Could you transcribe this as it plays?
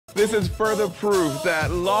This is further proof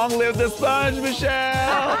that long live the sponge,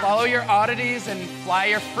 Michelle! Follow your oddities and fly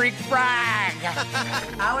your freak frag.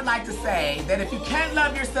 I would like to say that if you can't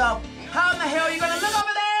love yourself, how in the hell are you gonna look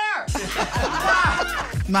over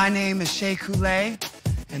there? My name is Shea Coulee,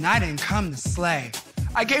 and I didn't come to slay.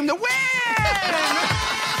 I came to win!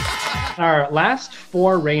 Our last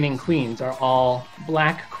 4 reigning queens are all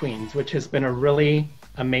Black queens, which has been a really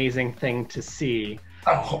amazing thing to see.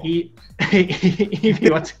 Oh. Yvie,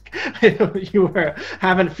 you were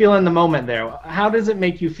feeling the moment there. How does it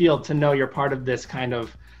make you feel to know you're part of this kind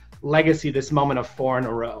of legacy, this moment of 4 in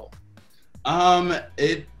a row?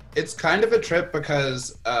 It's kind of a trip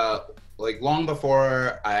because like long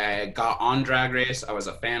before I got on Drag Race, I was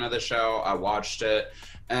a fan of the show. I watched it,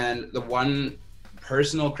 and the one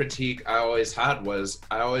personal critique I always had was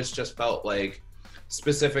I always just felt like,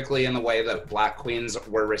 specifically in the way that Black queens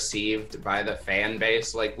were received by the fan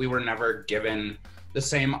base, like we were never given the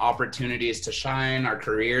same opportunities to shine. Our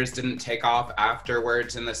careers didn't take off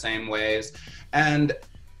afterwards in the same ways. And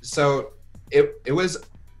so it was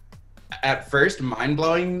at first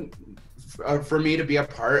mind-blowing for me to be a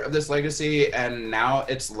part of this legacy, and now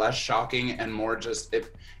it's less shocking and more just,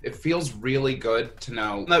 it feels really good to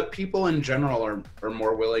know that people in general are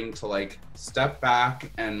more willing to like step back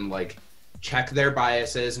and like check their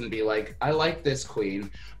biases and be like, I like this queen,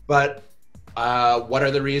 but what are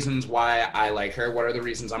the reasons why I like her? What are the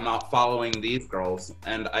reasons I'm not following these girls?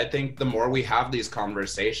 And I think the more we have these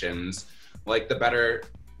conversations, like the better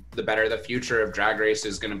the future of Drag Race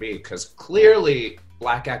is going to be, because clearly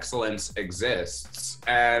Black excellence exists,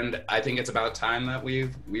 and I think it's about time that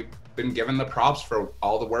we've been given the props for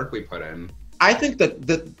all the work we put in. I think that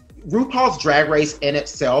the RuPaul's Drag Race in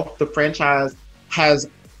itself, the franchise, has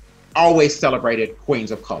always celebrated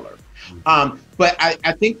queens of color. But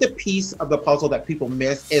I think the piece of the puzzle that people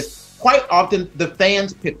miss is quite often the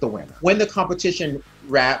fans pick the winner. When the competition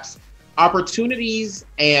wraps, opportunities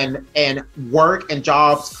and work and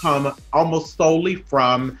jobs come almost solely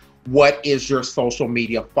from what is your social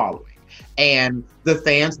media following. And the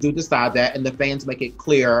fans do decide that, and the fans make it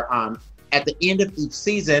clear at the end of each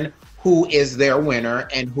season who is their winner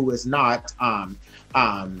and who is not.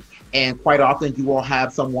 And quite often you will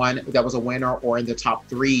have someone that was a winner or in the top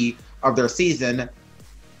 3 of their season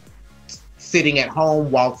sitting at home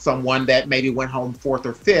while someone that maybe went home 4th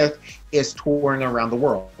or 5th is touring around the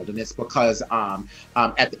world. And it's because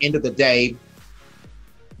at the end of the day,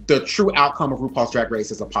 the true outcome of RuPaul's Drag Race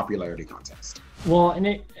is a popularity contest. Well, and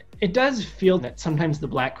it does feel that sometimes the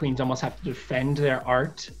Black queens almost have to defend their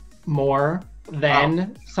art more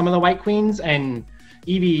than some of the white queens. And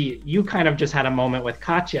Yvie, you kind of just had a moment with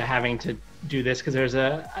Katya having to do this because there's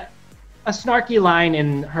a snarky line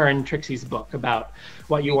in her and Trixie's book about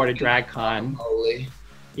what you wore to DragCon. Holy.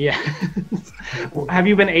 Yeah. Have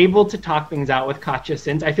you been able to talk things out with Katya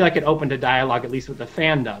since? I feel like it opened a dialogue, at least with the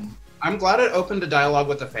fandom. I'm glad it opened a dialogue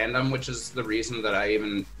with the fandom, which is the reason that I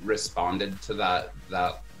even responded to that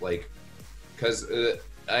like, because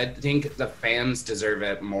I think the fans deserve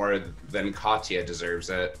it more than Katya deserves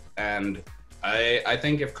it. And I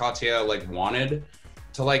think if Katya like wanted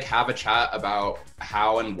to like have a chat about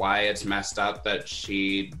how and why it's messed up that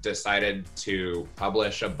she decided to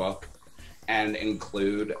publish a book and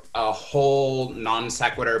include a whole non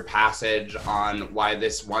sequitur passage on why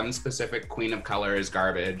this one specific queen of color is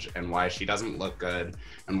garbage and why she doesn't look good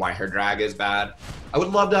and why her drag is bad, I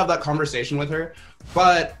would love to have that conversation with her,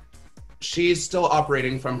 but she's still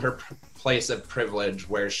operating from her place of privilege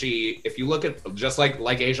where she, if you look at, just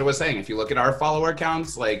like Asia was saying, if you look at our follower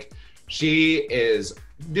counts, like she is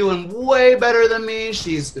doing way better than me.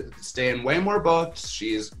 She's staying way more booked.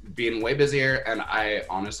 She's being way busier. And I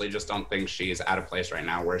honestly just don't think she's at a place right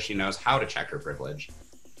now where she knows how to check her privilege.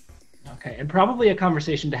 Okay, and probably a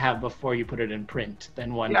conversation to have before you put it in print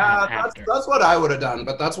than one after. That's what I would have done,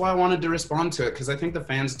 but that's why I wanted to respond to it, because I think the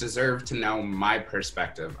fans deserve to know my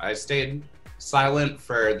perspective. I stayed silent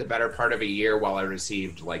for the better part of a year while I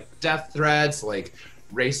received like death threats, like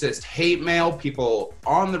racist hate mail, people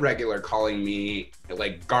on the regular calling me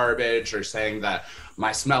like garbage or saying that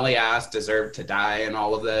my smelly ass deserved to die and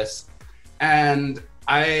all of this. And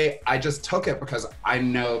I just took it because I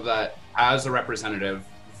know that as a representative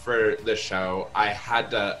for the show, I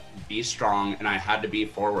had to be strong and I had to be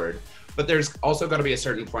forward. But there's also got to be a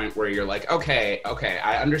certain point where you're like, okay,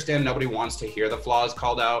 I understand nobody wants to hear the flaws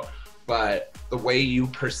called out, but the way you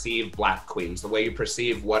perceive Black queens, the way you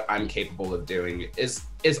perceive what I'm capable of doing is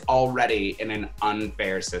already in an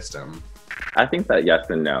unfair system. I think that yes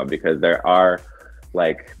and no, because there are,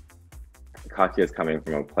 like, Katya is coming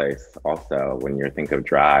from a place also, when you think of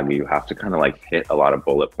drag, you have to kind of like hit a lot of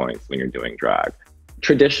bullet points when you're doing drag.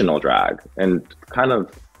 traditional drag. And kind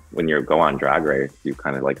of when you go on Drag Race, you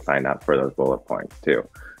kind of like sign up for those bullet points too.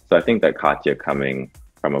 So I think that Katya coming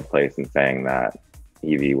from a place and saying that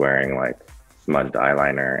Yvie wearing like smudged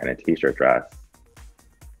eyeliner and a t-shirt dress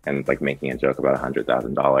and like making a joke about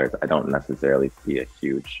 $100,000, I don't necessarily see a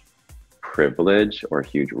huge privilege or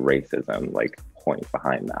huge racism like point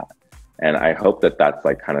behind that. And I hope that that's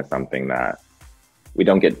like kind of something that we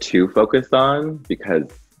don't get too focused on, because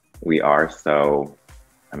we are so,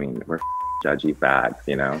 I mean, we're judgy fags,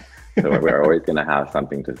 you know? So we're always gonna have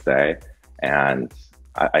something to say. And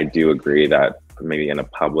I do agree that maybe in a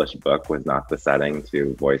published book was not the setting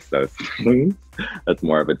to voice those things. That's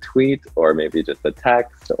more of a tweet, or maybe just a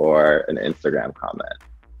text or an Instagram comment.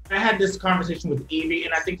 I had this conversation with Yvie,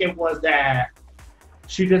 and I think it was that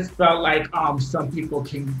she just felt like some people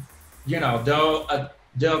can, you know,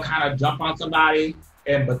 they'll kind of jump on somebody,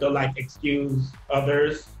 but they'll like excuse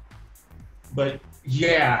others. But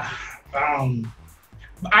yeah,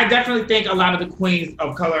 I definitely think a lot of the queens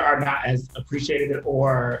of color are not as appreciated,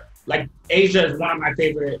 or like Asia is one of my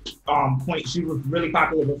favorite points. She was really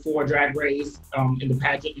popular before Drag Race in the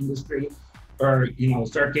pageant industry, or, you know,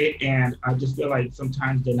 circuit. And I just feel like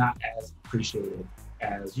sometimes they're not as appreciated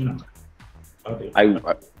as, you know, others.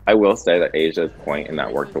 I will say that Asia's point in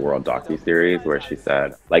that Work the World docuseries, where she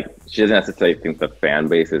said, like, she doesn't necessarily think the fan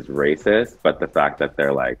base is racist, but the fact that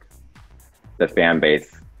they're like, the fan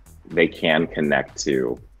base, they can connect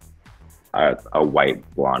to a white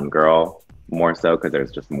blonde girl more so, because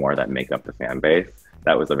there's just more that make up the fan base.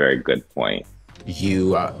 That was a very good point.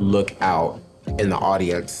 You look out in the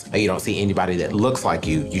audience and you don't see anybody that looks like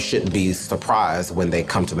you shouldn't be surprised when they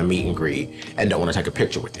come to the meet and greet and don't want to take a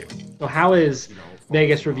picture with you. So how is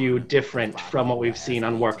Vegas Revue different from what we've seen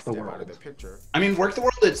on Work the World? I mean, Work the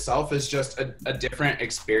World itself is just a different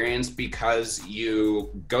experience, because you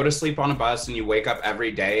go to sleep on a bus and you wake up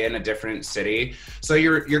every day in a different city. So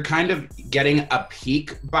you're kind of getting a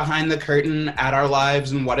peek behind the curtain at our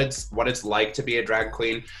lives and what it's like to be a drag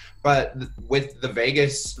queen. But with the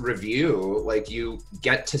Vegas Revue, like, you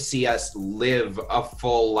get to see us live a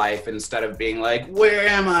full life instead of being like, where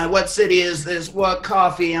am I? What city is this? What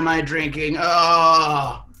coffee am I drinking?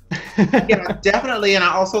 Oh. Yeah, definitely. And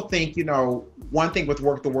I also think, you know, one thing with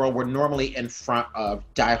Work the World, we're normally in front of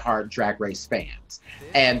diehard Drag Race fans.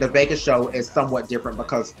 And the Vegas show is somewhat different,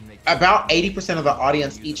 because about 80% of the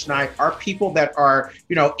audience each night are people that are,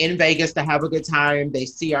 you know, in Vegas to have a good time. They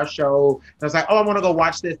see our show, and it's like, oh, I want to go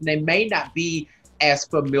watch this. And they may not be as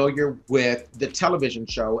familiar with the television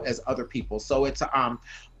show as other people. So it's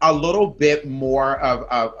a little bit more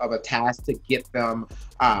of a task to get them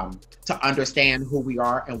to understand who we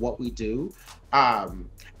are and what we do.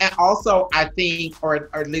 And also, I think, or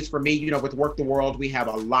at least for me, you know, with Work the World, we have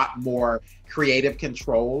a lot more creative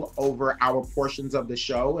control over our portions of the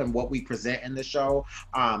show and what we present in the show.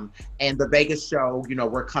 And the Vegas show, you know,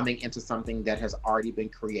 we're coming into something that has already been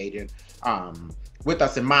created with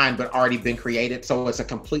us in mind, but already been created. So it's a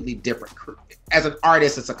completely different, as an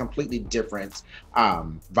artist, it's a completely different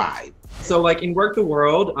vibe. So like in Work the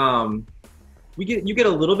World, you get a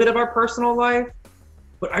little bit of our personal life,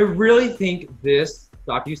 but I really think this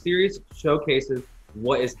docuseries showcases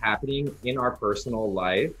what is happening in our personal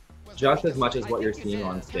life just as much as what you're seeing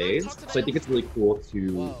on stage. So I think it's really cool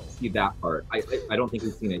to see that part. I don't think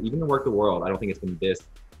we've seen it. Even in Work the World, I don't think it's been this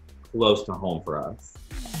close to home for us.